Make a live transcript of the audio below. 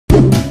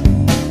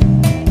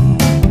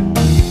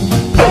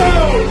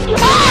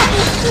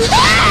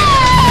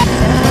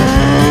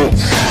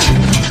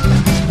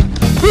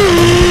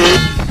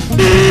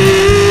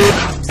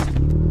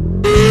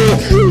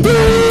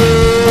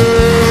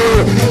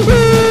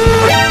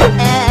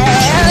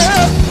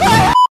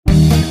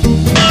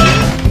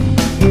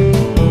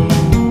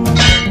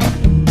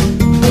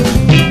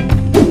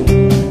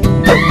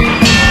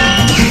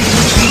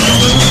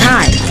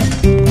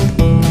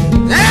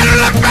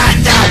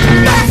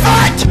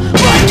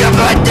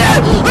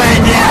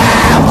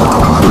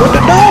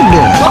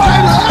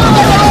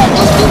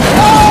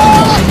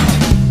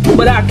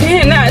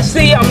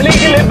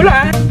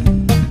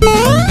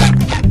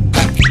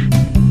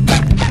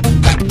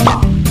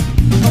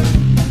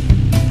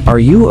Are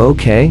you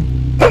okay?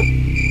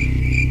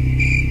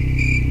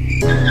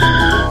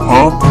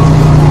 Huh?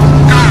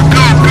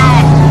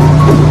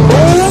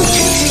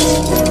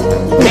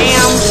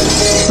 Ma'am,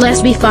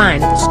 let's be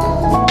fine.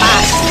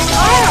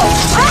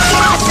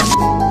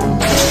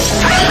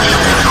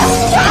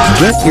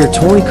 Get your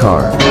toy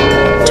car.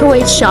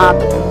 Toy shop.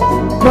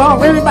 Bro, I'm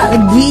really about to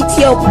beat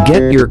you.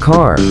 Get your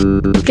car.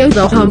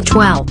 Go home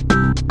 12.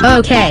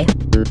 Okay.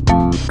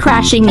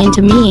 Crashing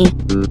into me.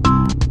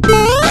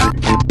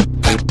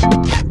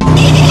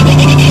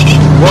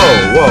 Whoa.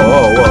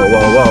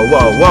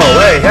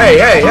 Hey.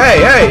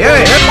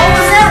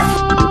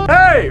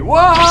 Hey,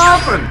 what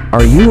happened?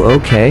 Are you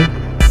okay?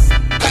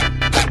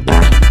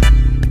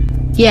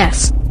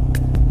 Yes.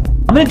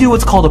 I'm gonna do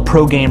what's called a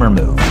pro gamer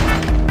move.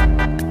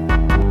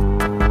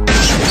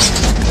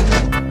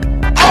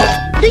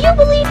 Do you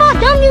believe how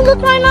dumb you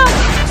look right now?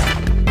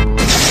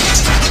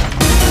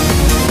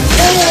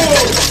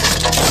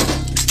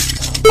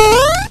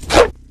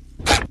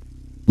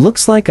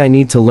 Looks like I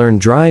need to learn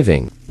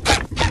driving.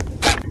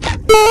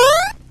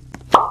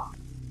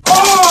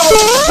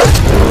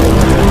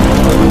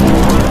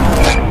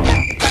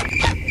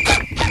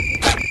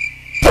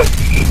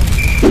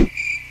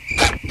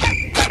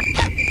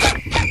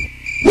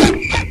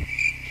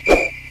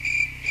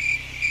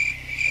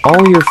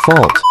 All your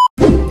fault.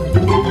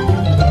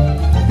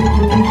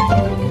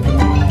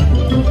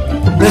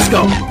 Let's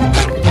go.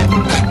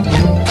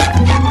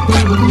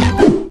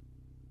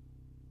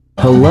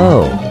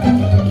 Hello.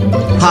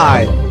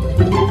 Hi.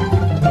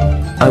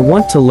 I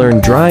want to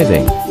learn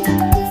driving.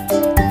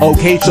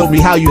 Okay, show me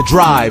how you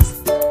drive.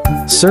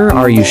 Sir,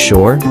 are you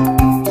sure?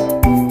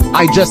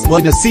 I just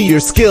want to see your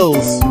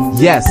skills.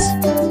 Yes.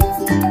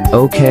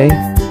 Okay.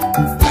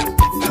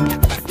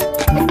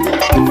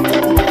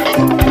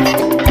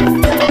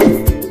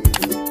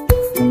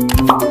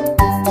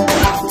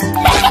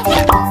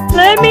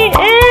 Let me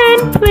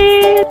in,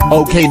 please.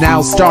 Okay,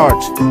 now start.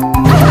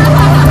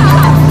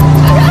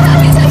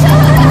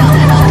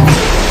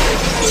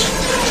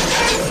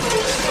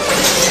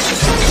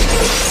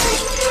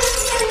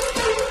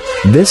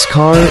 This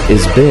car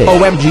is big.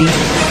 OMG.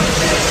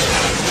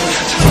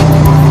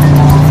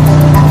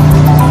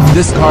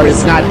 This car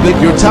is not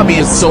big, your tummy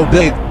is so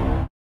big.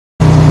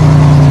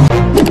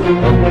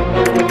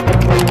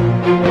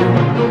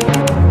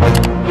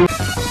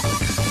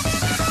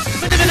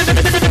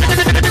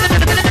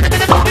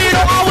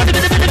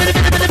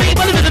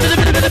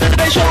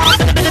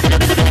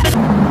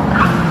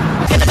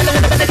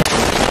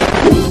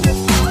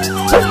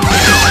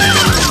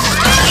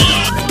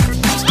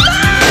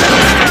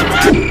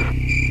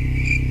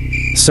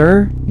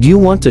 Sir, do you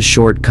want a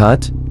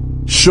shortcut?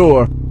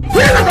 Sure.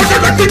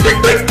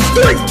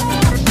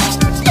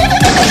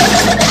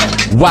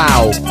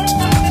 Wow.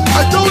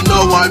 I don't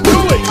know what I'm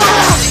doing.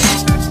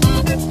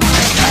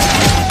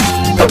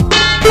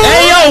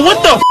 Hey yo, what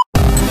the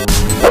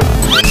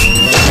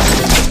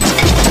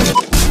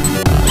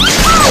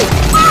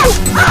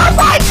Oh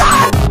my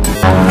God!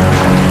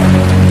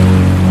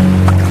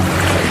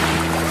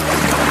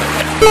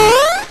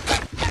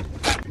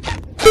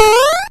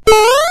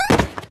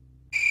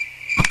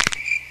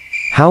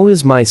 How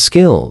is my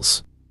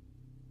skills?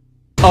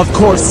 Of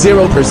course,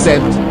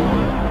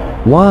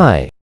 0%.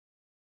 Why?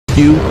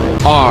 You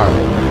are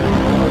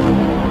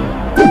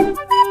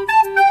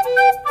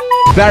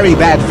very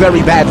bad,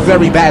 very bad,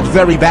 very bad,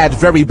 very bad,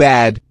 very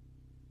bad.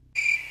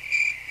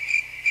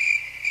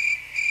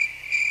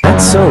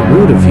 That's so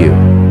rude of you.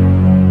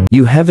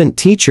 You haven't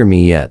teacher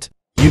me yet.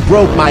 You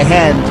broke my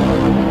hand.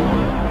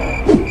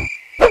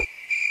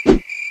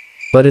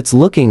 But it's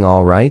looking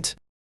all right.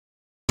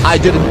 I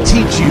didn't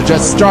teach you,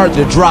 just start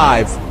to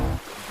drive.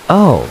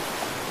 Oh.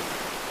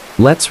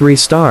 Let's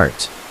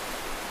restart.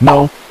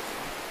 No.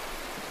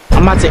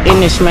 I'm about to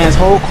end this man's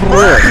whole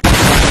career.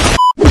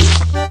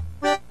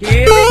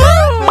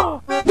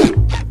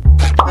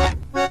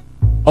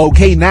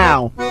 Okay,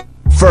 now.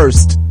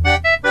 First,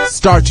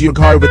 start your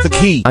car with the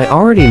key. I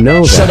already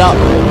know that. Shut up.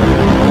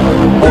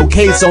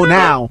 Okay, so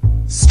now,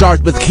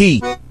 start with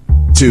key.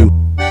 2.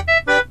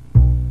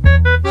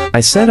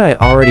 I said I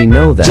already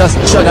know that. Just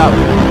shut up.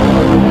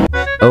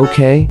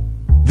 Okay.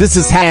 This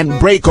is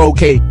handbrake,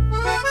 okay?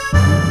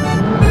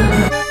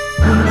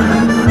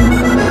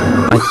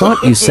 I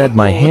thought you said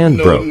my hand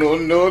broke.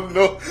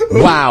 No.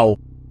 Wow.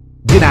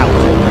 Get out.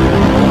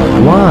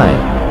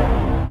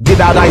 Why? Get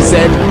out, I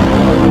said.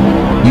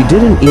 You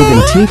didn't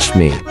even teach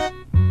me.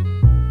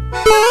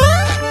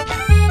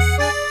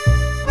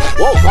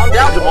 Whoa, calm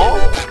down, Jamal.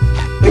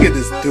 Look at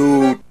this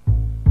dude.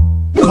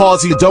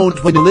 Cause you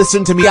don't when you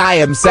listen to me, I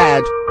am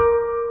sad.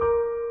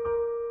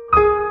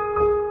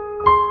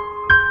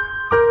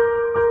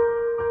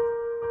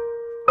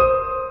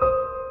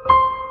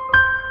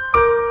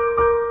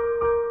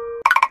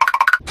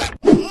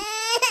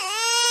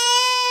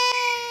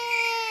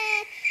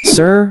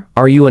 Sir,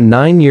 are you a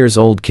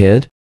 9-year-old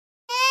kid?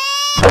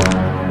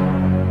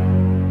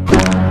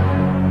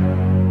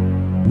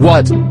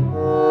 What?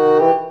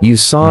 You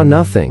saw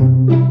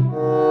nothing.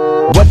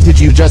 What did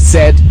you just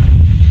said?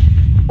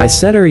 I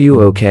said, are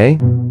you okay?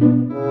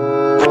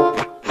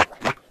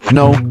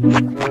 No.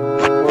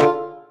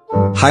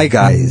 Hi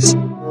guys.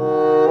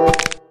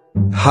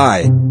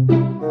 Hi.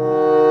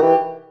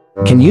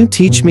 Can you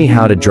teach me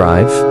how to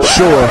drive?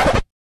 Sure.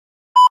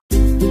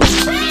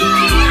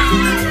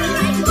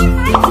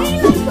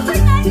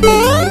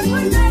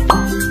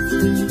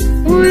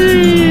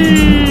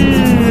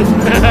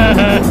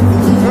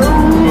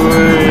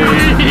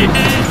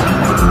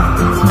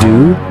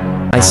 Dude,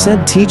 I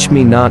said teach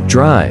me not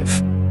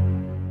drive.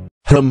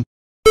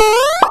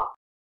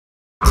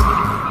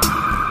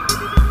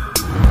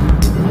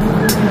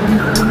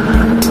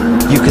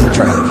 You can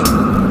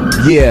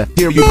drive. Yeah,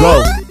 here you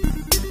go.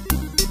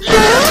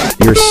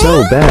 You're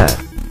so bad.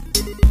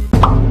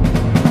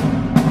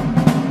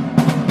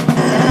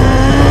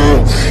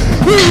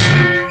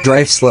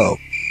 Drive slow.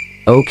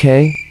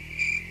 Okay.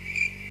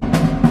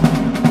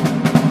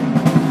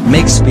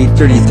 Make speed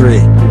 33.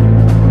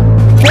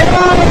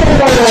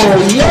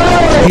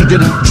 He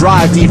didn't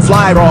drive the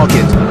fly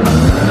rocket.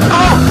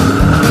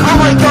 Oh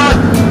my god!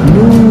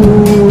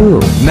 Ooh.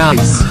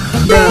 Nice.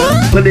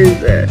 What is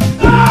that?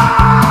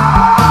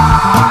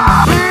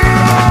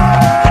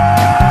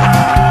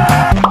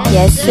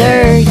 Yes,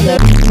 sir.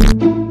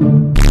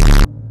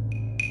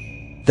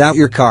 That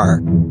your car.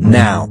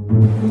 Now.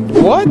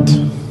 What?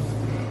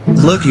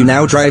 Look, you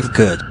now drive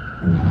good.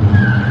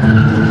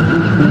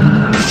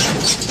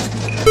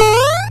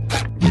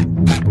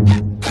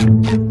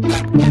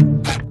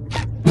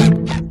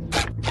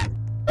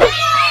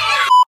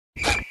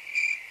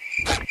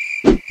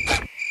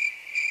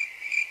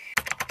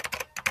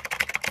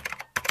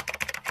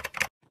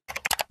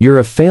 You're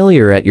a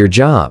failure at your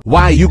job.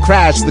 Why you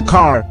crashed the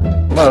car?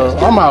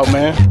 I'm out,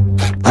 man.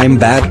 I'm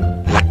bad.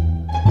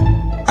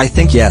 I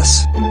think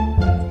yes.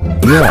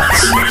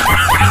 Yes.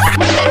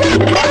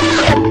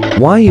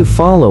 Why you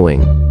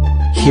following?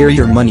 Here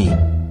your money.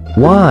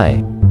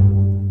 Why?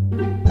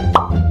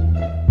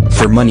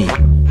 For money.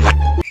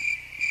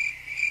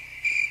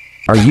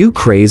 Are you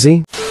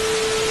crazy?